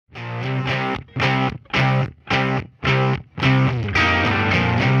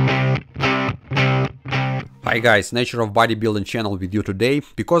Hi guys, Nature of Bodybuilding channel with you today.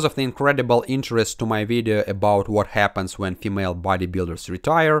 Because of the incredible interest to my video about what happens when female bodybuilders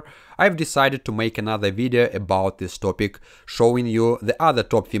retire, I've decided to make another video about this topic, showing you the other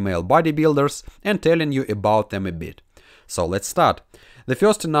top female bodybuilders and telling you about them a bit. So let's start. The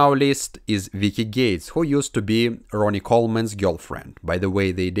first in our list is Vickey Gates, who used to be Ronnie Coleman's girlfriend. By the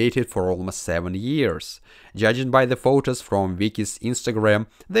way, they dated for almost 7 years. Judging by the photos from Vickey's Instagram,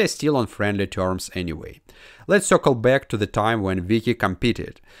 they're still on friendly terms anyway. Let's circle back to the time when Vickey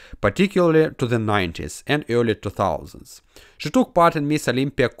competed, particularly to the 90s and early 2000s. She took part in Miss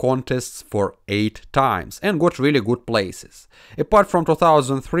Olympia contests for 8 times and got really good places. Apart from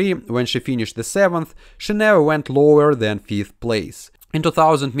 2003, when she finished the 7th, she never went lower than 5th place. In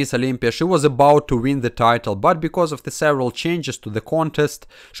 2000 Miss Olympia, she was about to win the title, but because of the several changes to the contest,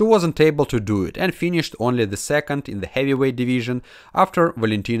 she wasn't able to do it and finished only the 2nd in the heavyweight division after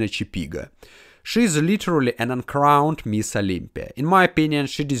Vlaentina Chepiga. She is literally an uncrowned Miss Olympia. In my opinion,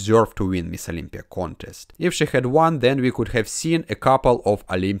 she deserved to win Miss Olympia contest. If she had won, then we could have seen a couple of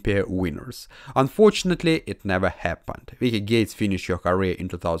Olympia winners. Unfortunately, it never happened. Vickey Gates finished her career in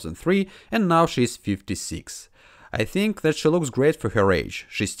 2003 and now she is 56. I think that she looks great for her age.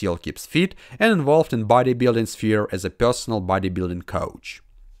 She still keeps fit and involved in bodybuilding sphere as a personal bodybuilding coach.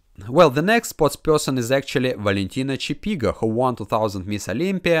 Well, the next sports person is actually Vlaentina Chepiga, who won 2000 Miss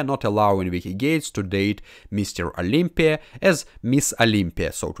Olympia, not allowing Vickey Gates to date Mr. Olympia as Miss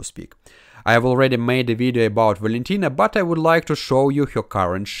Olympia, so to speak. I have already made a video about Vlaentina, but I would like to show you her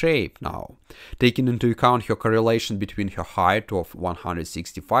current shape now. Taking into account her correlation between her height of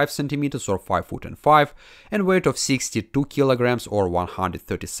 165 centimeters or 5 foot and 5 and weight of 62 kilograms or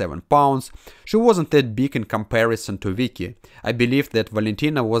 137 pounds, she wasn't that big in comparison to Vickey. I believe that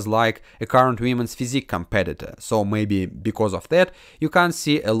Vlaentina was like a current women's physique competitor, so maybe because of that you can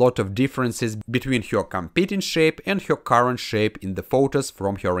see a lot of differences between her competing shape and her current shape in the photos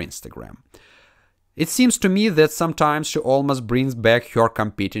from her Instagram. It seems to me that sometimes she almost brings back her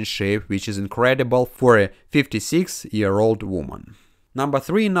competing shape, which is incredible for a 56-year-old woman. Number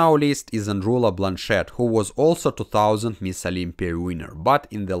 3 in our list is Andrulla Blanchett, who was also 2000 Miss Olympia winner, but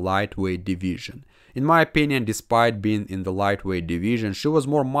in the lightweight division. In my opinion, despite being in the lightweight division, she was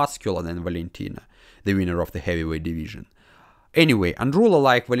more muscular than Vlaentina, the winner of the heavyweight division. Anyway, Andrulla,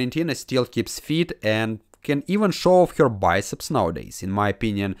 like Vlaentina, still keeps fit and can even show off her biceps nowadays. In my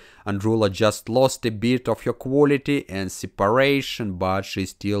opinion, Andrulla just lost a bit of her quality and separation, but she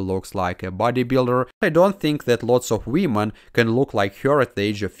still looks like a bodybuilder. I don't think that lots of women can look like her at the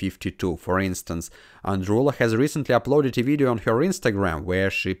age of 52. For instance, Andrulla has recently uploaded a video on her Instagram where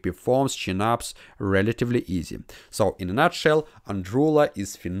she performs chin-ups relatively easy. So, in a nutshell, Andrulla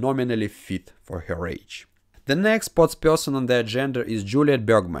is phenomenally fit for her age. The next sports person on the agenda is Juliette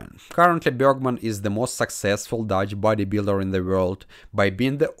Bergamann. Currently, Bergamann is the most successful Dutch bodybuilder in the world by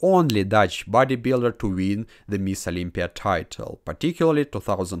being the only Dutch bodybuilder to win the Miss Olympia title, particularly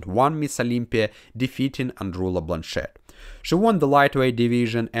 2001 Miss Olympia, defeating Andrulla Blanchett. She won the lightweight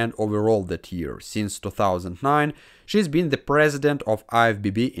division and overall that year. Since 2009, she's been the president of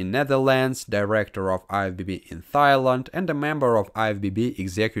IFBB in Netherlands, director of IFBB in Thailand, and a member of IFBB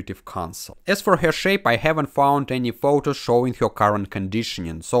Executive Council. As for her shape, I haven't found any photos showing her current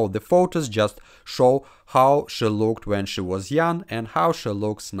conditioning, so the photos just show how she looked when she was young and how she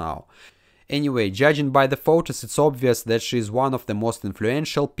looks now. Anyway, judging by the photos, it's obvious that she is one of the most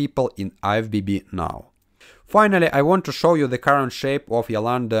influential people in IFBB now. Finally, I want to show you the current shape of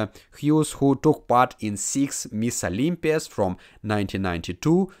Yolanda Hughes, who took part in 6 Miss Olympias from 1992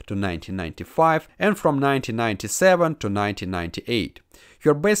 to 1995 and from 1997 to 1998.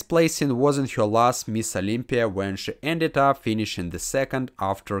 Her best placing was in her last Miss Olympia when she ended up finishing the 2nd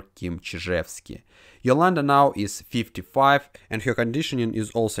after Kim Chizhevsky. Yolanda now is 55 and her conditioning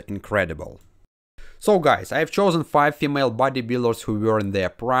is also incredible. So guys, I have chosen 5 female bodybuilders who were in their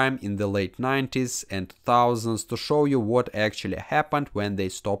prime in the late 90s and 2000s to show you what actually happened when they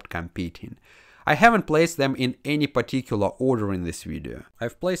stopped competing. I haven't placed them in any particular order in this video.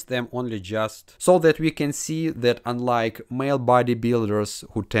 I've placed them only just so that we can see that unlike male bodybuilders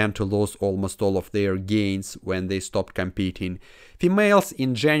who tend to lose almost all of their gains when they stop competing, females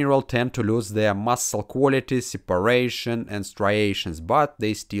in general tend to lose their muscle quality, separation and striations, but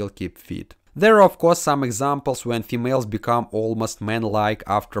they still keep fit. There are of course some examples when females become almost man-like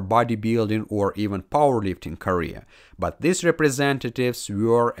after bodybuilding or even powerlifting career, but these representatives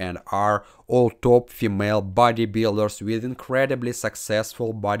were and are all top female bodybuilders with incredibly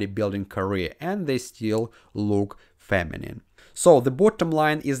successful bodybuilding career and they still look feminine. So the bottom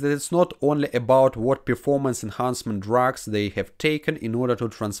line is that it's not only about what performance enhancement drugs they have taken in order to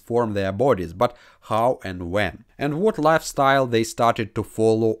transform their bodies, but how and when, and what lifestyle they started to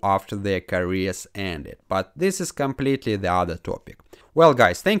follow after their careers ended. But this is completely the other topic. Well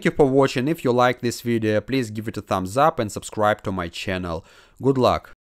guys, thank you for watching. If you like this video, please give it a thumbs up and subscribe to my channel. Good luck!